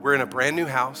 we're in a brand new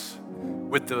house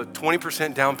with the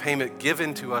 20% down payment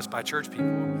given to us by church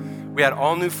people. We had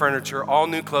all new furniture, all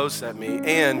new clothes sent me,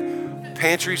 and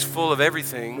pantries full of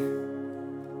everything.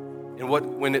 And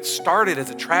when it started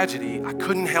as a tragedy, I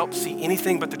couldn't help see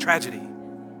anything but the tragedy.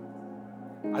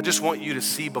 I just want you to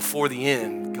see before the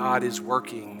end, God is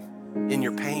working in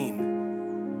your pain.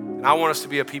 And I want us to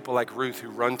be a people like Ruth who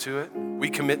run to it. We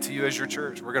commit to you as your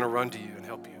church. We're gonna run to you and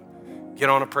help you. Get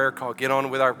on a prayer call, get on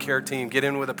with our care team, get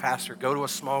in with a pastor, go to a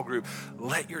small group.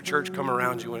 Let your church come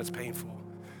around you when it's painful.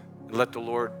 And let the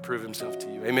Lord prove himself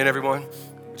to you. Amen, everyone?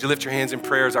 Would you lift your hands in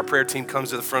prayer as our prayer team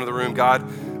comes to the front of the room? God,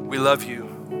 we love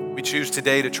you. We choose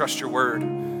today to trust your word.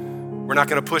 We're not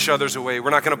gonna push others away. We're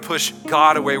not gonna push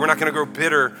God away. We're not gonna grow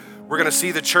bitter. We're gonna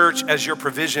see the church as your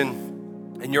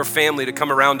provision and your family to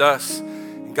come around us.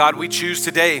 And God, we choose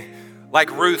today, like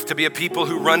Ruth, to be a people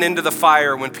who run into the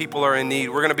fire when people are in need.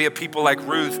 We're gonna be a people like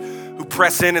Ruth who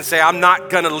press in and say, I'm not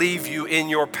gonna leave you in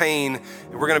your pain.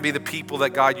 And we're gonna be the people that,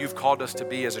 God, you've called us to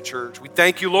be as a church. We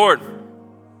thank you, Lord,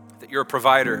 that you're a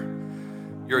provider,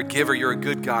 you're a giver, you're a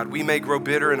good God. We may grow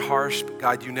bitter and harsh, but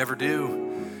God, you never do.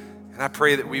 And I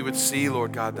pray that we would see,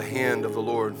 Lord God, the hand of the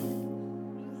Lord.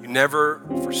 You never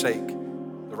forsake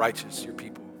the righteous, your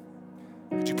people.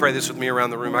 Could you pray this with me around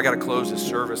the room? I got to close this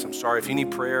service. I'm sorry. If you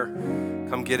need prayer,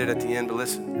 come get it at the end. But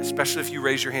listen, especially if you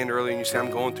raise your hand early and you say,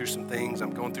 I'm going through some things,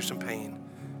 I'm going through some pain.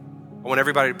 I want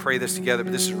everybody to pray this together,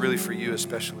 but this is really for you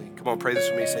especially. Come on, pray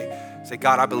this with me. Say,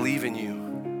 God, I believe in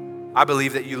you. I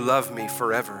believe that you love me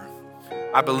forever.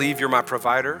 I believe you're my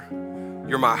provider.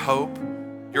 You're my hope.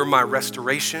 You're my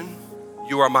restoration.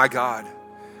 You are my God.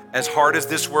 As hard as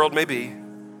this world may be,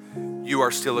 you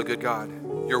are still a good God.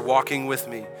 You're walking with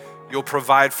me. You'll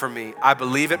provide for me. I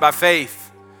believe it by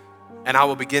faith, and I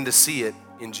will begin to see it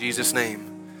in Jesus'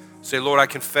 name. Say, Lord, I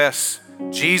confess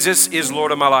Jesus is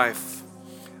Lord of my life.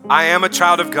 I am a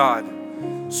child of God.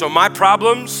 So my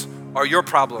problems are your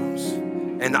problems,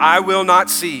 and I will not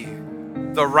see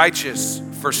the righteous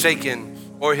forsaken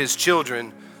or his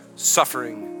children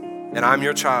suffering. And I'm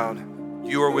your child.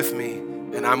 You are with me,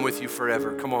 and I'm with you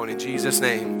forever. Come on, in Jesus'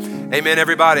 name. Amen,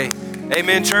 everybody.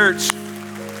 Amen, church.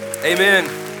 Amen.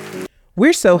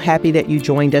 We're so happy that you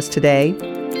joined us today.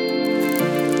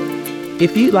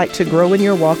 If you'd like to grow in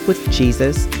your walk with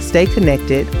Jesus, stay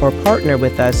connected, or partner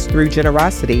with us through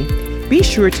generosity, be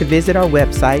sure to visit our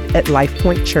website at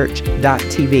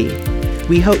lifepointchurch.tv.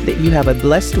 We hope that you have a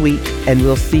blessed week, and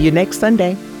we'll see you next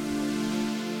Sunday.